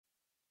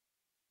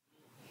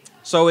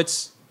So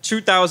it's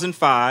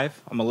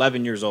 2005. I'm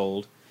 11 years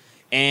old.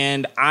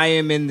 And I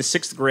am in the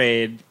 6th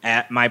grade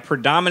at my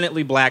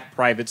predominantly black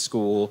private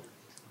school.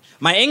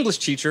 My English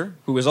teacher,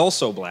 who is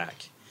also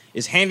black,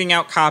 is handing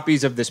out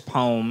copies of this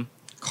poem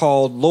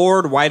called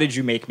Lord, Why Did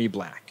You Make Me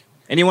Black?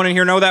 Anyone in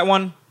here know that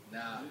one?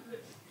 No.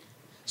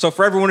 So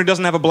for everyone who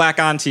doesn't have a black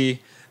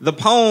auntie, the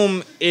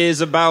poem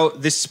is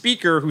about this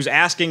speaker who's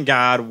asking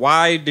God,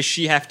 why does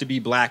she have to be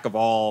black of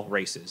all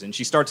races? And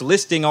she starts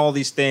listing all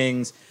these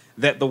things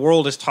that the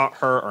world has taught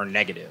her are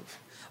negative,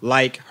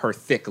 like her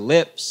thick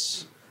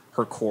lips,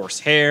 her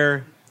coarse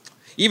hair,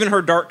 even her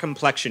dark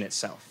complexion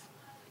itself.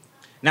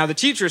 Now, the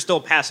teacher is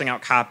still passing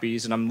out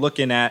copies, and I'm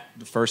looking at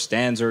the first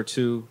stanza or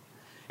two,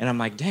 and I'm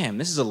like, damn,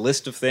 this is a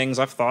list of things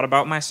I've thought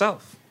about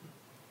myself.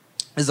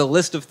 This is a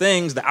list of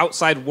things the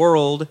outside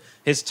world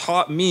has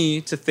taught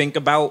me to think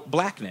about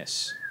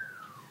blackness.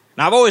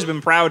 Now, I've always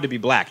been proud to be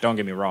black, don't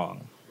get me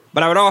wrong,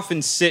 but I would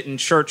often sit in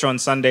church on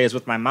Sundays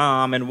with my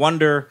mom and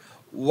wonder,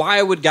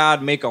 why would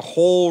God make a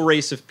whole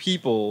race of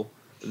people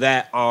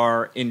that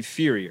are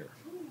inferior?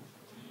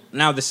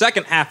 Now, the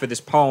second half of this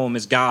poem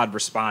is God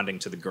responding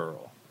to the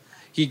girl.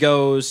 He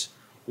goes,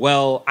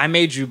 well, I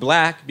made you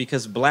black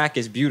because black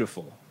is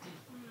beautiful.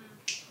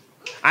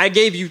 I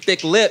gave you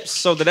thick lips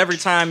so that every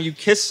time you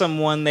kiss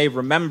someone, they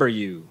remember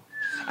you.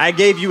 I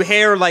gave you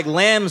hair like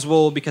lamb's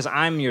wool because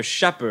I'm your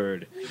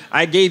shepherd.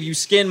 I gave you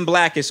skin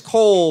black as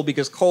coal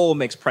because coal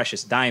makes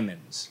precious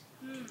diamonds.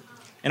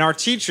 And our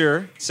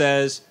teacher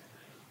says,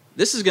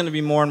 this is going to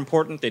be more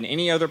important than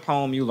any other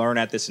poem you learn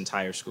at this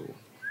entire school.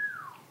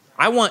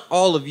 I want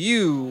all of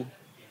you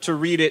to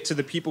read it to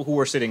the people who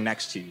are sitting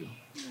next to you.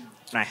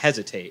 And I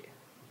hesitate.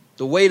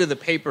 The weight of the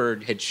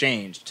paper had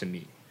changed to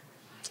me.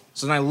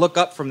 So then I look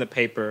up from the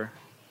paper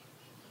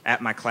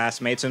at my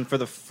classmates, and for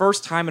the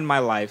first time in my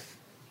life,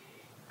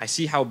 I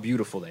see how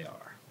beautiful they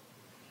are.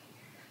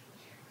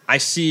 I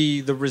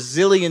see the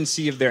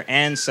resiliency of their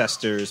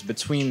ancestors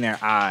between their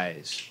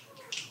eyes.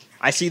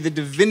 I see the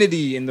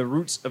divinity in the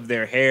roots of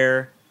their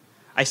hair.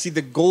 I see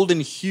the golden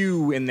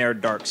hue in their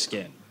dark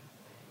skin.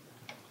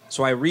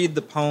 So I read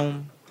the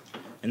poem,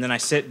 and then I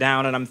sit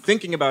down, and I'm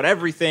thinking about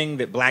everything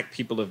that black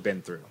people have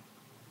been through.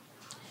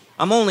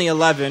 I'm only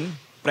 11,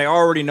 but I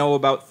already know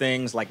about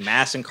things like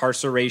mass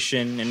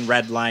incarceration and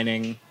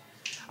redlining.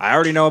 I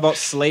already know about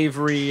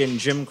slavery and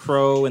Jim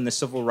Crow and the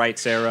civil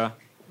rights era.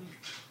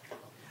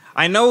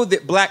 I know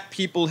that black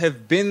people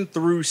have been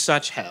through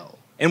such hell,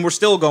 and we're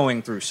still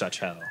going through such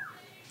hell.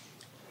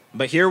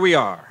 But here we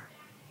are,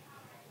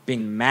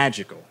 being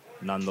magical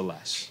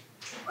nonetheless.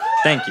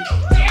 Thank you.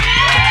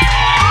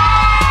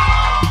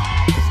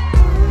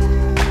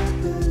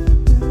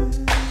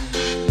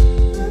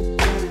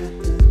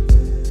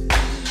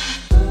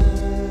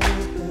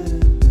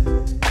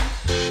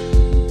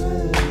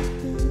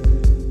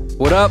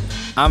 What up?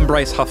 I'm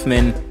Bryce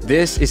Huffman.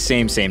 This is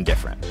Same, Same,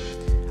 Different.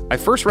 I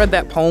first read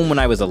that poem when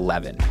I was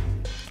 11.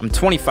 I'm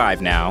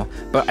 25 now,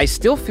 but I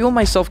still feel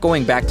myself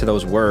going back to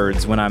those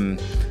words when I'm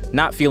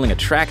not feeling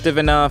attractive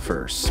enough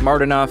or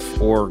smart enough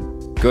or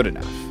good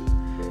enough.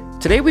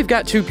 Today we've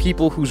got two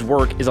people whose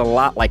work is a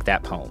lot like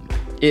that poem.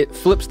 It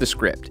flips the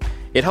script.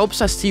 It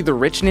helps us see the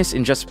richness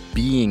in just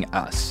being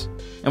us.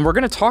 And we're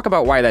going to talk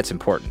about why that's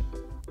important.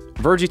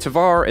 Virgie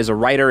Tovar is a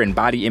writer and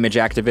body image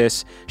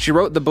activist. She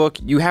wrote the book,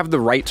 You Have the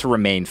Right to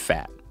Remain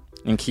Fat.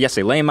 And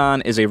Kiese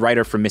Lehman is a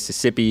writer from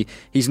Mississippi.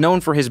 He's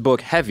known for his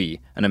book, Heavy,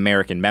 an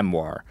American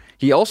memoir.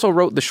 He also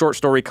wrote the short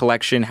story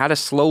collection, How to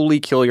Slowly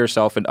Kill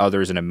Yourself and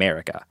Others in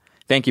America.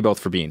 Thank you both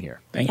for being here.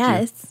 Thank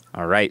you.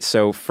 All right,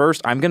 so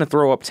first I'm going to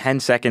throw up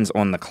 10 seconds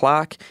on the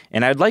clock,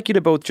 and I'd like you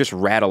to both just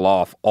rattle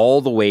off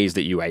all the ways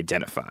that you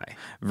identify.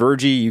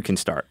 Virgie, you can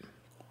start.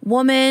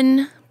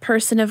 Woman,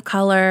 person of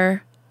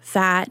color,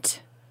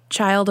 fat,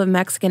 child of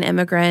Mexican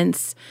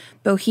immigrants,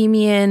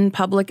 bohemian,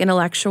 public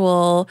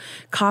intellectual,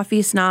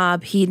 coffee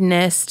snob,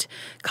 hedonist,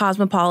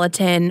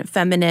 cosmopolitan,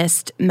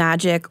 feminist,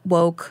 magic,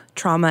 woke,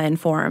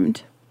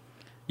 trauma-informed.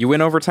 You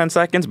went over 10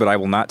 seconds, but I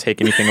will not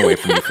take anything away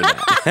from you for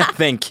that.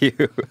 Thank you.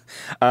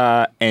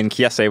 And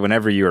Kiese,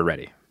 whenever you are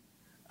ready.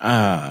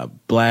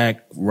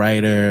 Black,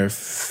 writer,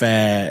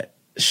 fat,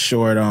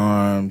 short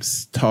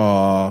arms,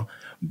 tall,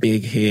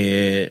 big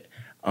head,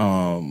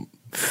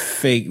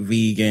 fake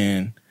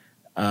vegan,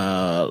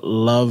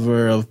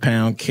 lover of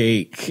pound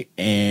cake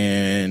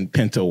and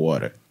Pinto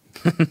water.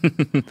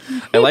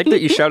 I like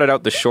that you shouted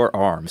out the short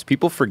arms.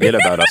 People forget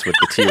about us with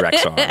the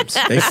T-Rex arms.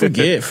 They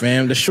forget,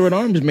 fam. The short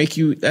arms make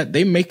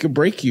or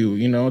break you,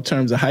 in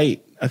terms of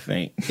height, I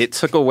think. It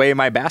took away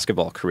my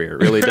basketball career.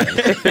 It really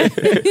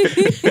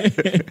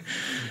did.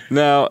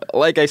 Now,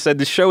 like I said,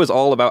 the show is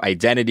all about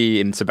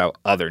identity and it's about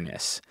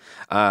otherness.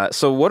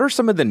 So what are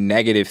some of the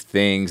negative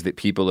things that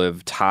people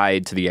have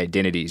tied to the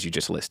identities you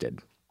just listed?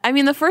 I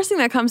mean, the first thing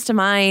that comes to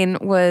mind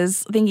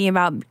was thinking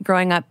about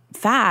growing up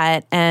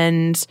fat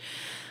and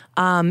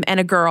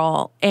a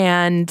girl.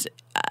 And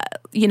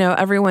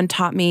everyone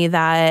taught me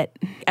that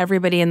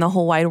everybody in the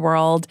whole wide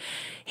world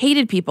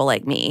hated people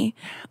like me.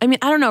 I mean,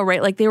 I don't know,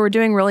 right? Like they were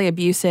doing really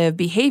abusive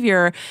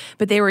behavior,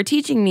 but they were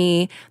teaching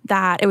me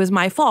that it was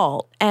my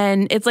fault.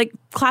 And it's like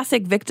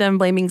classic victim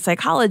blaming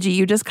psychology.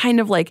 You just kind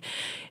of like,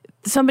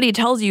 somebody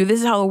tells you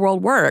this is how the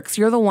world works.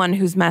 You're the one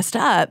who's messed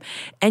up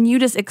and you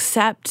just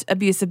accept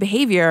abusive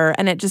behavior.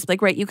 And it just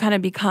like, right, you kind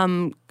of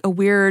become a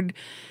weird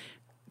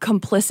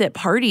complicit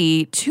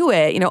party to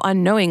it,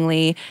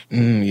 unknowingly.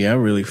 Yeah, I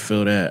really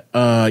feel that.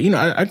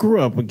 I grew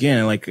up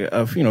again like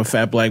a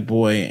fat black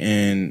boy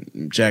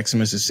in Jackson,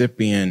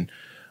 Mississippi, and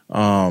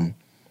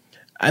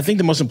I think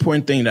the most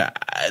important thing that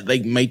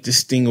might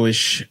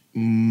distinguish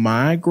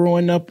my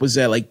growing up was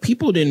that like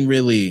people didn't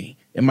really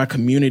in my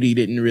community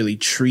didn't really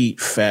treat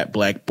fat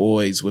black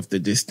boys with the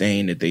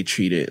disdain that they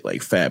treated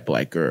like fat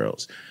black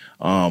girls,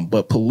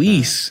 but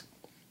police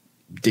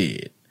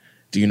did.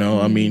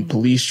 I mean,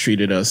 police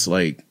treated us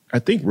like, I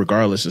think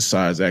regardless of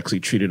size,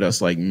 actually treated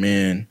us like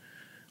men,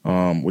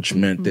 which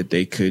meant that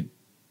they could,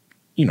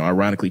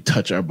 ironically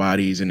touch our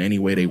bodies in any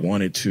way they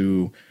wanted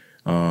to.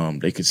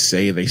 They could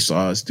say they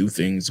saw us do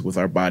things with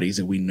our bodies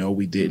that we know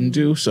we didn't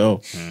do.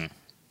 So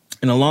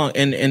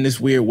in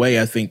this weird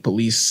way, I think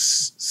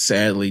police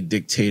sadly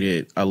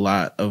dictated a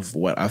lot of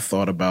what I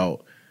thought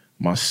about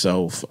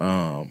myself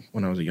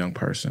when I was a young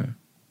person.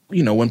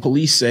 When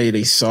police say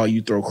they saw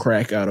you throw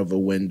crack out of a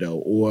window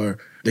or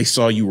they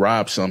saw you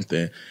rob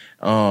something,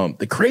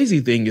 the crazy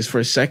thing is for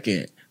a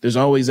second, there's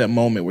always that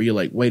moment where you're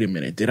like, wait a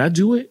minute, did I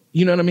do it?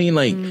 You know what I mean?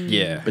 Like,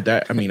 yeah. But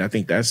I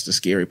think that's the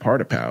scary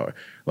part of power,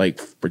 like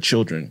for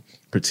children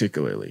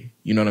particularly.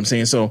 You know what I'm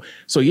saying? So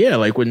yeah,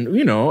 like when,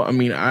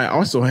 I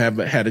also have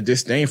had a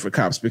disdain for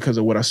cops because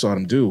of what I saw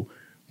them do.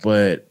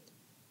 But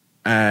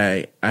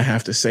I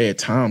have to say at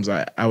times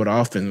I would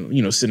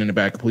often, sit in the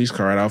back of a police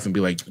car, I'd often be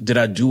like, did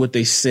I do what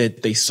they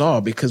said they saw?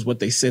 Because what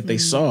they said they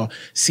saw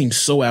seems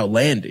so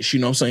outlandish. You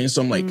know what I'm saying?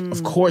 So I'm like,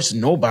 of course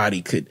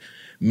nobody could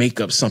make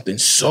up something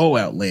so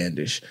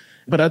outlandish.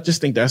 But I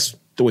just think that's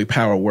the way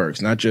power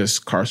works, not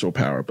just carceral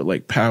power, but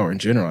like power in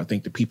general. I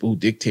think the people who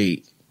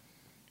dictate.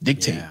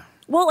 Yeah.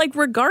 Well, like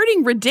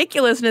regarding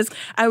ridiculousness,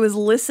 I was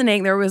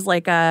listening. There was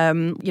like,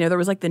 there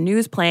was like the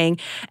news playing,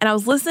 and I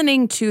was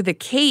listening to the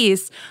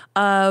case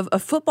of a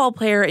football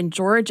player in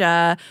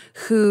Georgia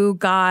who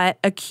got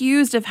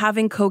accused of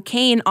having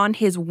cocaine on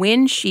his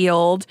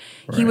windshield.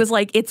 Right. He was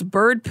like, "It's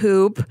bird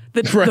poop."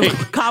 The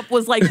cop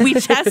was like, "We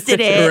tested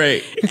it."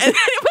 Right.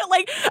 But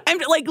like, I'm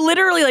like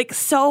literally like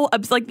so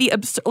like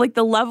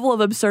the level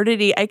of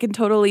absurdity. I can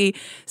totally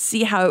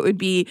see how it would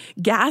be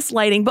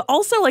gaslighting, but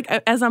also like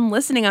as I'm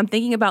listening, I'm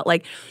thinking about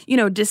like,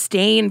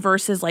 disdain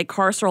versus like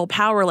carceral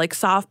power, like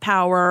soft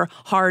power,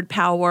 hard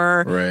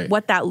power, right.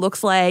 What that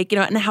looks like,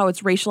 and how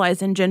it's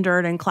racialized and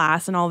gendered and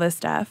class and all this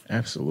stuff.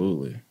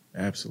 Absolutely.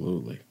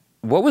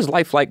 What was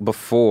life like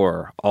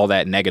before all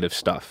that negative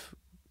stuff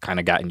kind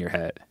of got in your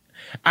head?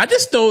 I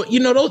just don't,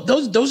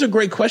 those are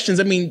great questions.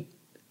 I mean,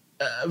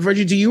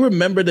 Virgie, do you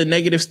remember the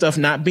negative stuff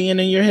not being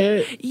in your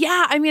head?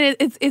 Yeah, I mean,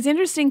 it's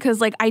interesting because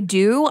like I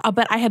do,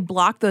 but I had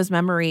blocked those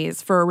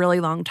memories for a really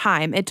long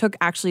time. It took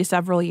actually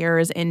several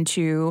years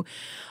into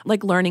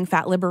like learning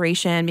fat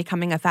liberation,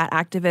 becoming a fat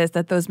activist,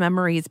 that those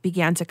memories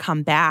began to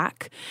come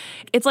back.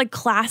 It's like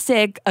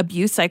classic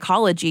abuse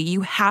psychology.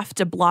 You have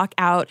to block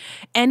out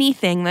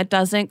anything that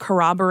doesn't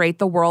corroborate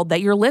the world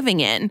that you're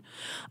living in,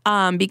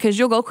 because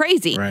you'll go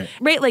crazy,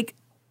 right? Like,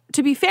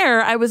 to be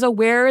fair, I was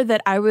aware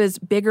that I was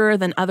bigger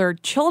than other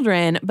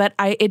children, but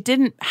it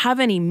didn't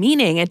have any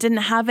meaning. It didn't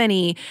have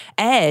any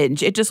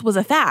edge. It just was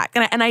a fact.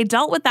 And I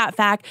dealt with that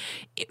fact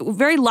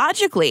very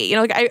logically.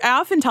 Like I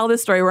often tell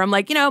this story where I'm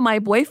like, my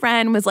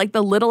boyfriend was like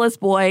the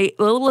littlest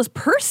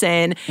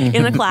person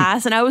in the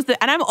class. And and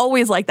I'm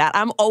always like that.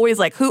 I'm always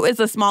like, who is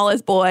the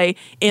smallest boy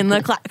in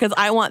the class? Because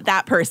I want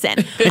that person.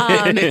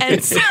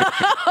 And so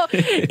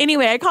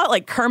anyway, I call it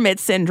like Kermit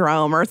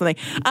syndrome or something.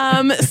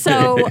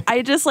 So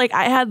I just like,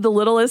 I had the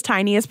littlest,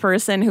 tiniest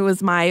person who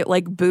was my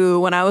like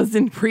boo when I was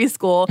in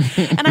preschool.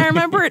 And I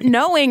remember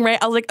knowing, right,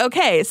 I was like,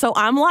 okay, so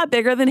I'm a lot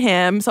bigger than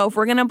him. So if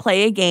we're going to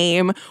play a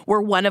game where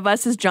one of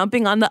us is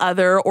jumping on the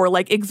other or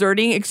like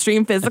exerting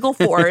extreme physical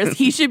force,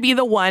 he should be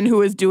the one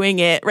who is doing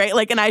it, right?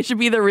 Like, and I should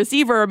be the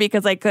receiver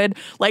because I could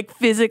like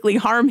physically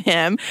harm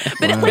him.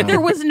 But like there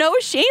was no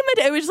shame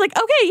in it. It was just like,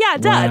 okay, yeah,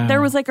 duh. Wow.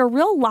 There was like a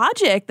real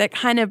logic that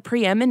kind of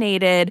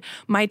preeminated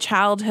my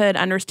childhood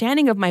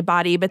understanding of my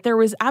body, but there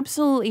was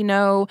absolutely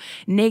no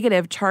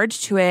negative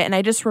charge to it. And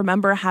I just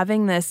remember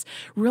having this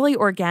really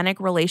organic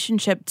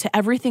relationship to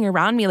everything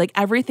around me. Like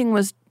everything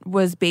was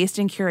based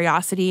in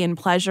curiosity and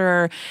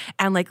pleasure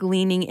and like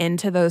leaning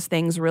into those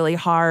things really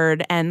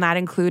hard. And that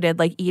included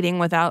like eating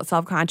without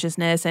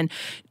self-consciousness, and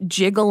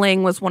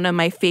jiggling was one of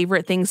my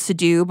favorite things to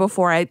do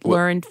before I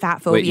learned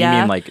fat phobia. Wait, you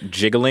mean like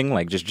jiggling?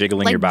 Like just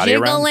jiggling your body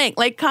around?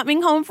 Like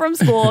coming home from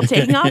school,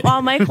 taking off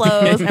all my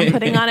clothes and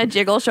putting on a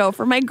jiggle show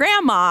for my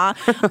grandma.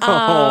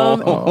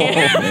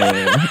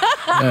 Man.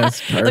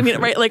 That's perfect. I mean,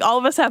 right, like all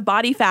of us have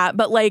body fat,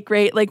 but like,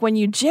 right, like when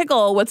you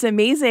jiggle, what's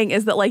amazing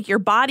is that like your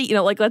body,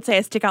 like let's say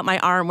I stick out my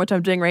arm arm, which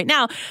I'm doing right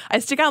now, I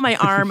stick out my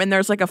arm and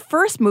there's like a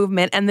first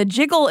movement and the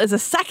jiggle is a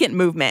second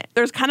movement.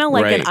 There's kind of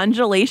like an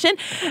undulation.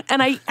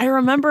 And I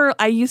remember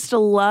I used to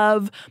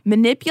love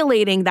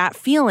manipulating that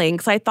feeling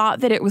because I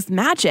thought that it was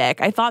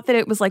magic. I thought that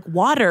it was like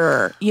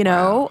water, you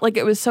know, like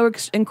it was so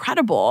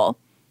incredible.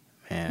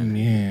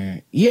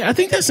 Man. Yeah, I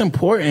think that's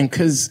important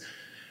because,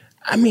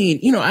 I mean,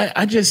 you know,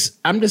 I'm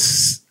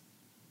just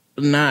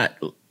not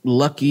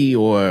lucky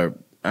or,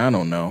 I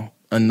don't know,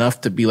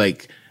 enough to be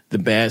like, the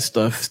bad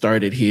stuff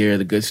started here,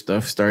 the good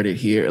stuff started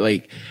here.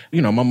 Like,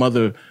 you know, my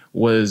mother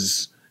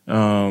was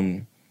at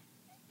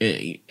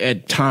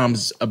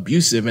times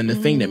abusive, and the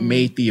thing that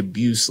made the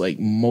abuse like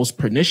most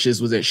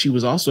pernicious was that she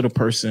was also the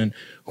person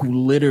who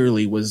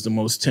literally was the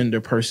most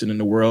tender person in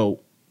the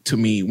world to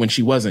me when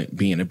she wasn't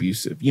being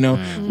abusive. You know,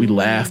 we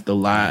laughed a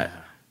lot.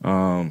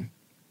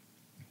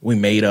 We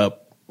made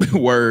up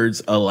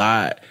words a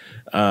lot.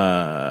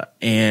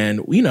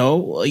 And you know,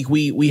 like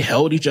we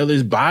held each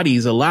other's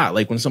bodies a lot.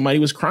 Like when somebody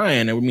was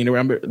crying, and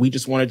remember, we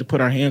just wanted to put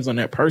our hands on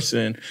that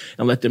person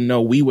and let them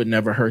know we would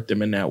never hurt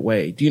them in that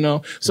way. Do you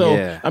know?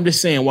 So I'm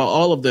just saying, while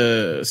all of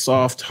the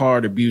soft,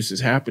 hard abuse is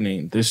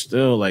happening, there's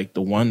still like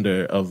the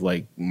wonder of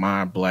like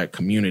my Black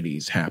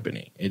communities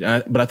happening.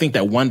 But I think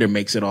that wonder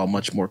makes it all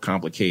much more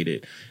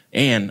complicated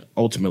and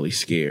ultimately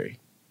scary.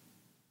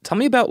 Tell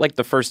me about like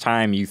the first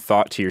time you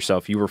thought to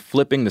yourself you were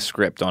flipping the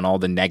script on all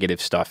the negative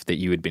stuff that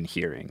you had been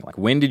hearing. Like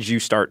when did you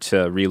start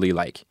to really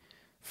like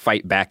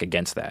fight back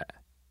against that?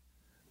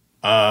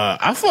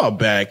 I fought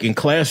back in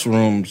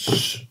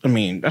classrooms. I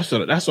mean, that's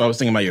what I was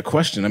thinking about your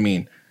question. I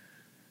mean,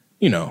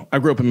 you know, I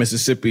grew up in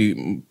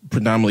Mississippi,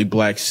 predominantly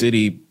Black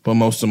city, but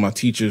most of my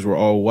teachers were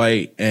all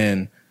white.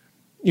 And,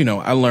 you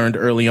know, I learned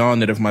early on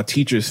that if my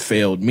teachers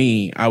failed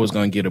me, I was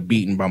going to get a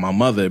beating by my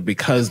mother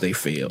because they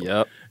failed.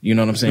 Yep. You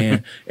know what I'm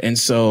saying? And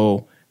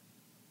so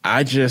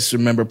I just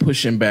remember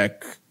pushing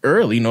back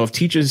early. You know, if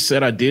teachers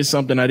said I did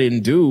something I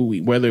didn't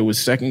do, whether it was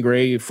second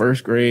grade,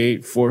 first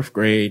grade, fourth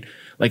grade,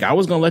 like I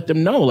was going to let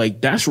them know, like,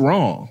 that's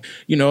wrong.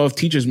 You know, if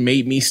teachers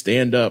made me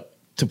stand up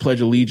to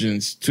pledge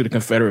allegiance to the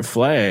Confederate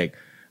flag,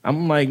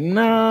 I'm like,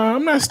 nah,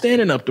 I'm not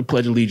standing up to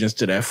pledge allegiance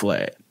to that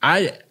flag.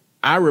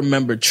 I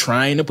remember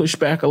trying to push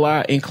back a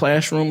lot in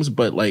classrooms,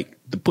 but like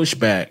the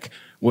pushback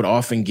would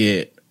often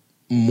get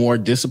more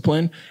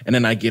discipline. And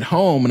then I get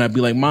home and I'd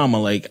be like, Mama,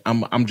 like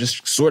I'm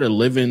just sort of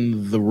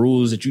living the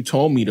rules that you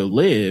told me to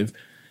live.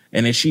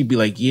 And then she'd be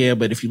like, yeah,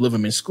 but if you live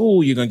them in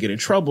school, you're going to get in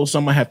trouble. So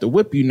I'm going to have to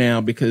whip you now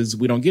because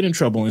we don't get in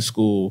trouble in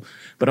school.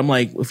 But I'm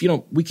like,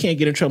 we can't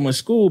get in trouble in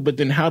school, but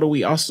then how do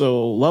we also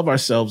love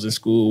ourselves in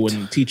school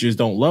when teachers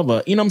don't love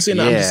us? You know what I'm saying?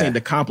 Yeah. I'm just saying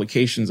the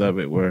complications of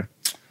it were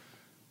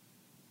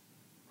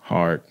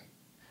hard.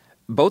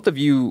 Both of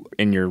you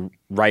in your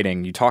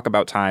writing, you talk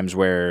about times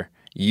where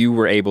you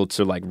were able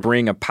to like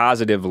bring a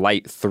positive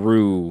light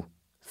through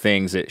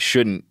things that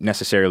shouldn't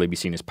necessarily be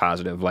seen as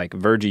positive. Like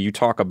Virgie, you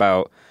talk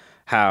about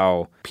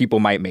how people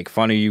might make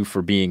fun of you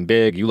for being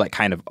big. You like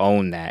kind of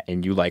own that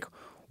and you like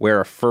wear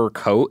a fur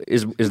coat.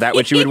 Is that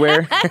what you would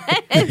wear?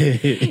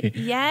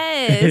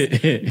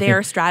 Yes. There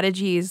are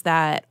strategies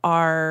that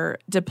are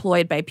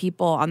deployed by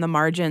people on the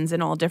margins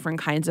in all different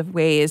kinds of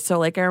ways. So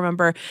like I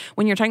remember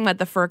when you're talking about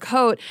the fur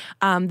coat,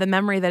 the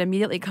memory that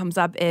immediately comes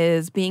up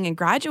is being in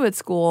graduate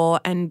school,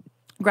 and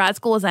grad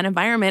school is that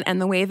environment, and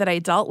the way that I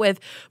dealt with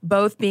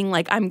both being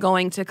like, I'm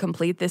going to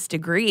complete this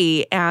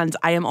degree and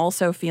I am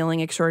also feeling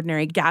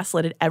extraordinary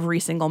gaslit at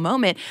every single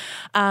moment,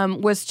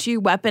 was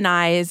to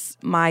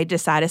weaponize my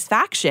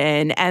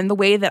dissatisfaction. And the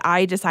way that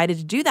I decided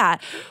to do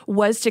that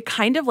was to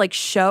kind of like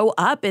show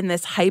up in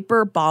this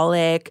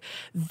hyperbolic,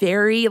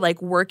 very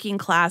like working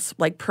class,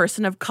 like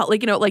person of color,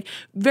 like, you know, like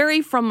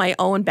very from my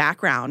own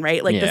background,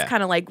 right? Like this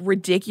kind of like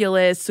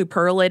ridiculous,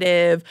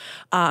 superlative,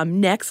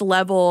 next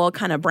level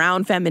kind of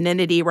brown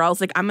femininity, where I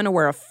was like, I'm going to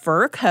wear a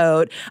fur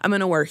coat. I'm going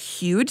to wear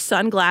huge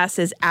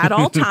sunglasses at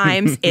all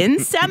times in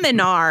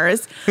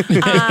seminars.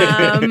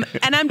 And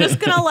I'm just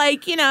going to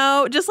like, you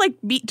know, just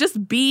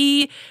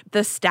be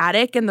the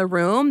static in the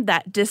room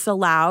that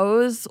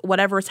disallows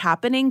whatever's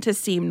happening to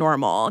seem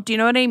normal. Do you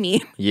know what I mean?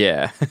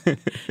 Yeah.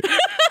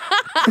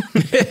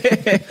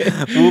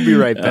 We'll be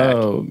right back.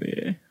 Oh,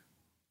 man.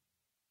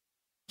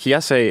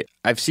 Kiese,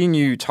 I've seen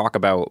you talk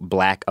about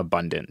Black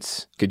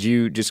abundance. Could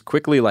you just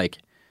quickly like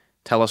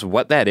tell us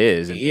what that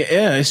is?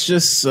 Yeah, it's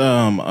just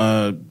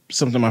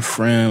something my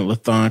friend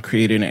Lathon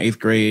created in 8th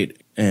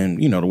grade.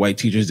 And, you know, the white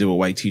teachers did what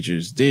white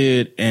teachers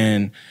did.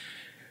 And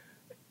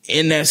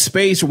in that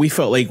space where we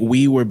felt like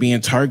we were being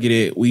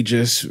targeted, we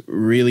just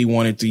really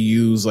wanted to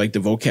use like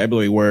the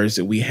vocabulary words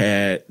that we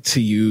had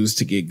to use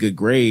to get good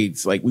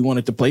grades. Like we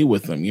wanted to play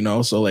with them, you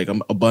know? So like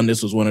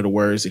abundance was one of the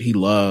words that he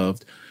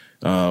loved.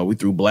 We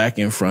threw Black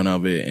in front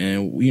of it,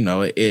 and you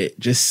know, it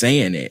just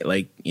saying it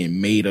like it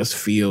made us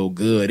feel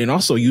good, and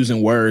also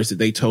using words that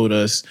they told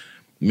us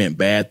meant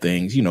bad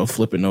things. You know,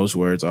 flipping those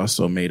words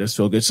also made us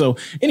feel good. So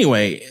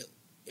anyway,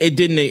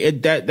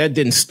 that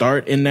didn't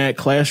start in that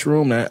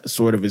classroom. That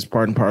sort of is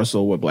part and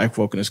parcel of what Black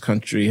folk in this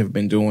country have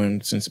been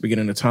doing since the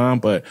beginning of time.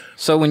 But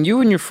so when you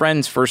and your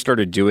friends first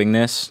started doing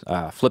this,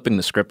 flipping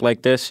the script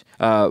like this,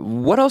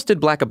 what else did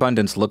Black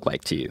abundance look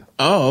like to you?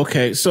 Oh,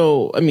 okay.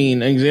 So, I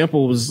mean, an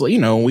example was,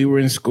 we were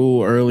in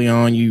school early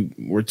on. You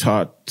were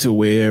taught to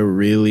wear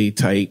really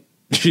tight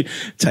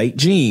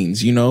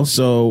jeans,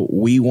 so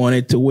we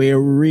wanted to wear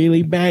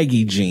really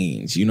baggy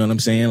jeans. You know what I'm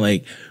saying?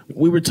 Like,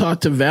 we were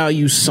taught to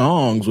value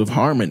songs with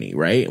harmony,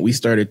 right? We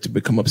started to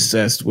become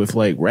obsessed with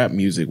like rap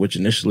music, which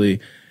initially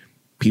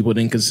people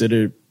didn't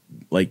consider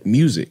like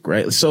music,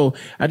 right? So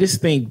I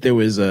just think there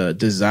was a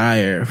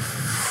desire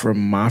from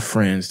my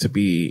friends to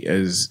be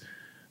as,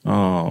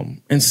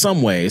 in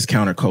some ways,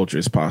 counterculture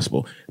as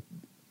possible.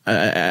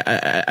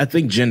 I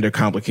think gender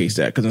complicates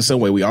that, because in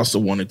some way we also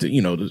wanted to,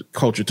 the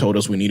culture told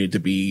us we needed to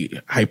be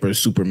hyper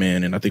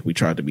Superman, and I think we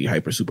tried to be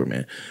hyper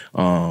Superman.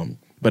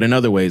 But in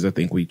other ways, I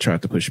think we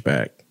tried to push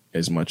back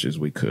as much as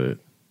we could.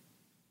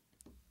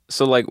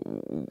 So, like,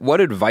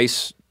 what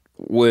advice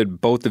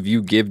would both of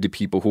you give to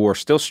people who are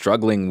still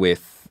struggling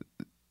with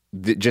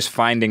just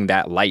finding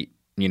that light,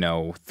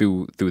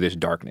 through this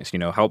darkness?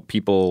 Help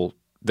people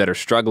that are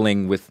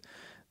struggling with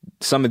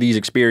some of these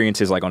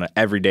experiences like on an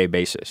everyday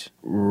basis.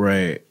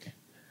 Right.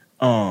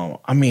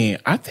 I mean,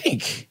 I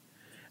think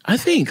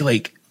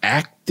like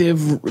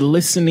active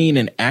listening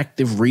and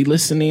active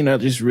re-listening are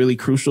just really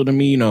crucial to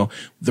me.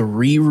 The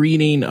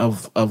rereading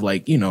of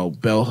like,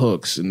 Bell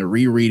Hooks, and the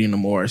rereading of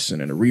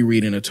Morrison, and the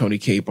rereading of Tony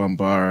K.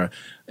 Bambara,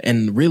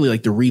 and really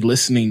like the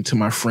re-listening to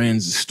my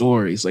friends'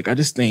 stories. Like, I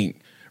just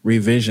think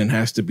revision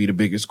has to be the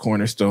biggest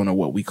cornerstone of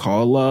what we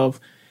call love.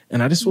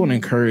 And I just want to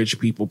encourage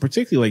people,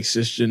 particularly like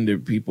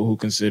cisgender people who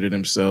consider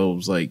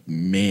themselves like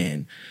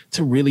men,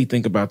 to really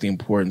think about the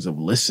importance of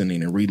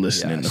listening and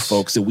re-listening to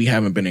folks that we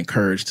haven't been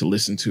encouraged to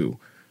listen to.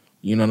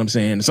 You know what I'm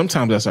saying?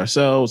 Sometimes that's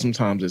ourselves.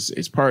 Sometimes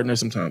it's partners.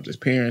 Sometimes it's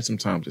parents.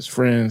 Sometimes it's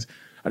friends.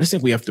 I just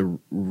think we have to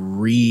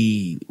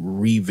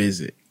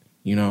revisit,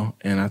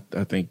 and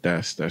I think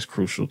that's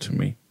crucial to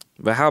me.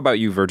 But how about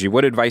you, Virgie?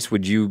 What advice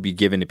would you be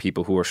giving to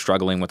people who are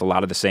struggling with a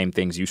lot of the same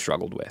things you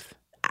struggled with?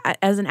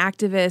 As an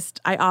activist,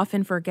 I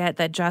often forget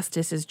that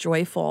justice is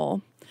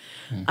joyful.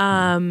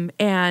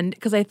 And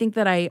because I think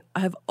that I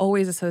have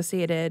always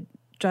associated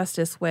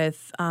justice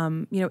with,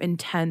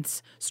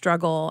 intense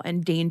struggle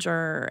and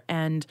danger.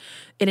 And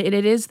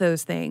it is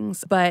those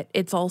things, but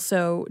it's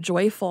also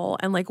joyful.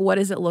 And like, what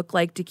does it look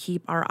like to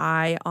keep our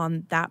eye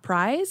on that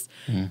prize?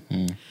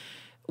 Mm-hmm.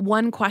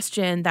 One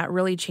question that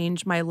really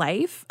changed my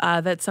life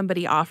that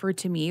somebody offered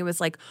to me was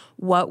like,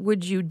 what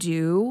would you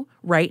do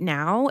right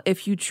now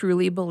if you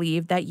truly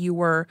believed that you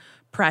were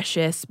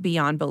precious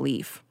beyond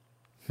belief?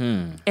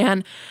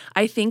 And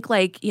I think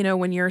like,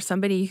 when you're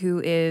somebody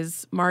who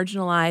is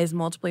marginalized,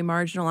 multiply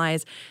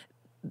marginalized,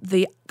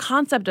 the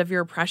concept of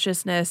your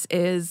preciousness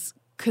is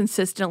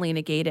consistently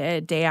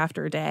negated day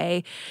after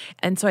day.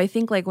 And so I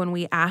think like when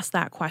we ask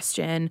that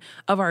question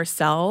of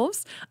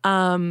ourselves,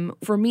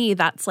 for me,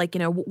 that's like,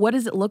 what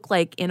does it look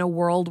like in a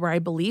world where I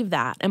believe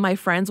that? Am I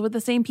friends with the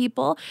same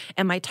people?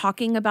 Am I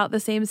talking about the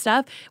same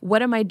stuff?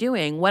 What am I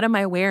doing? What am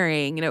I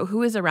wearing?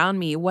 Who is around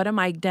me? What am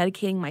I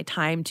dedicating my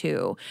time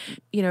to?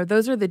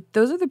 Those are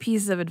the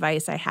pieces of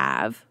advice I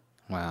have.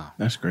 Wow.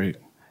 That's great.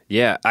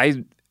 Yeah.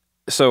 I'm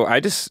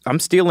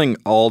stealing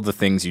all the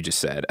things you just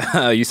said.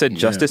 You said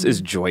justice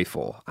is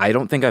joyful. I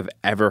don't think I've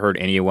ever heard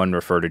anyone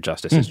refer to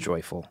justice as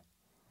joyful.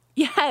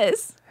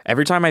 Yes.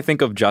 Every time I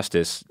think of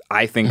justice,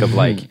 I think of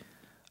like,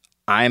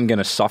 I'm going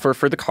to suffer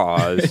for the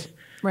cause.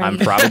 Right. I'm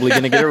probably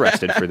going to get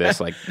arrested for this.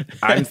 Like,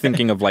 I'm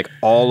thinking of like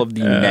all of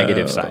the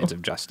negative sides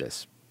of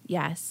justice.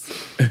 Yes.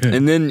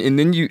 And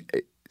then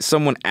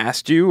someone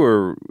asked you,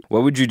 or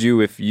what would you do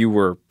if you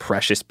were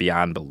precious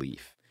beyond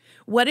belief?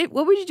 What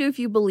would you do if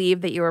you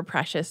believed that you were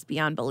precious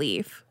beyond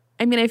belief?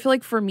 I mean, I feel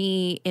like for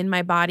me, in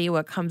my body,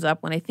 what comes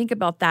up when I think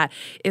about that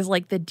is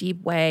like the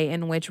deep way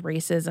in which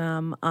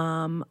racism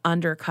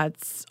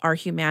undercuts our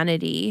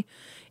humanity.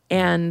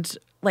 And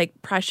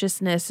like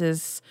preciousness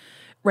is,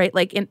 right,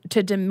 like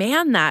to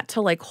demand that,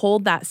 to like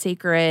hold that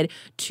sacred,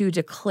 to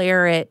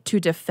declare it, to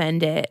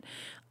defend it.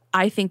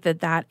 I think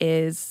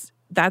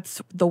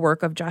that's the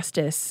work of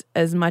justice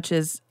as much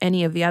as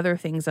any of the other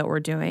things that we're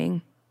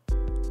doing.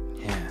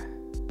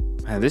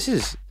 This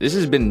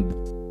has been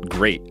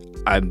great.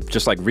 I'm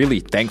just like really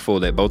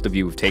thankful that both of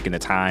you have taken the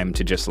time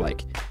to just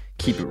like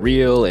keep it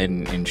real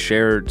and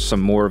share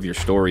some more of your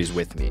stories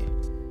with me.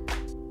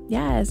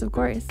 Yes, of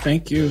course.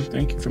 Thank you.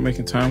 Thank you for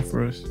making time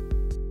for us.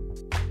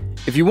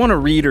 If you want to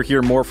read or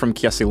hear more from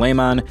Kiese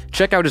Laymon,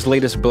 check out his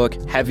latest book,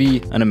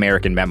 Heavy, an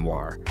American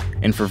Memoir.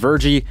 And for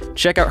Virgie,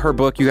 check out her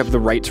book, You Have the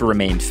Right to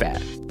Remain Fat.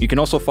 You can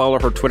also follow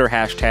her Twitter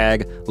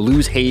hashtag,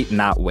 Lose Hate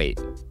Not Weight.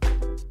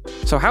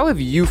 So how have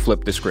you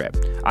flipped the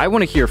script? I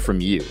want to hear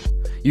from you.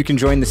 You can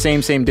join the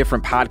Same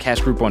Different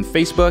podcast group on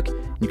Facebook.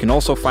 You can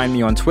also find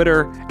me on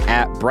Twitter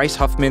at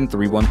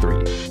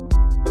BryceHuffman313.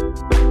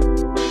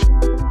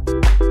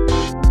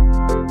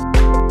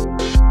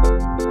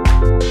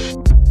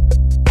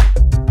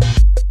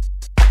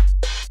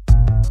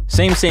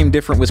 Same Same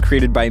Different was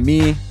created by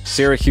me,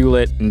 Sarah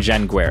Hewlett, and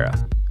Jen Guerra.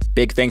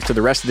 Big thanks to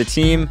the rest of the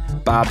team,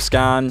 Bob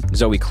Scon,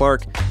 Zoe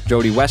Clark,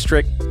 Jody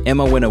Westrick,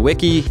 Emma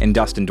Winowicki, and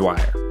Dustin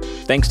Dwyer.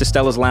 Thanks to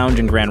Stella's Lounge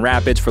in Grand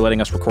Rapids for letting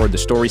us record the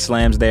Story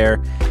Slams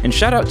there. And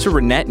shout out to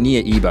Renette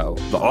Nia Ebo,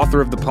 the author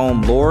of the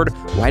poem Lord,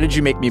 Why Did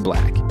You Make Me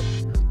Black?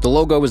 The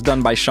logo was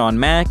done by Sean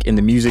Mack, and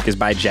the music is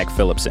by Jack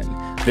Phillipson.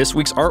 This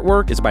week's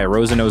artwork is by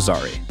Rosa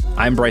Ozari.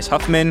 I'm Bryce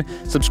Huffman.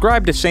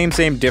 Subscribe to Same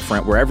Same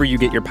Different wherever you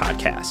get your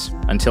podcasts.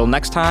 Until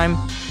next time,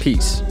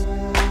 peace.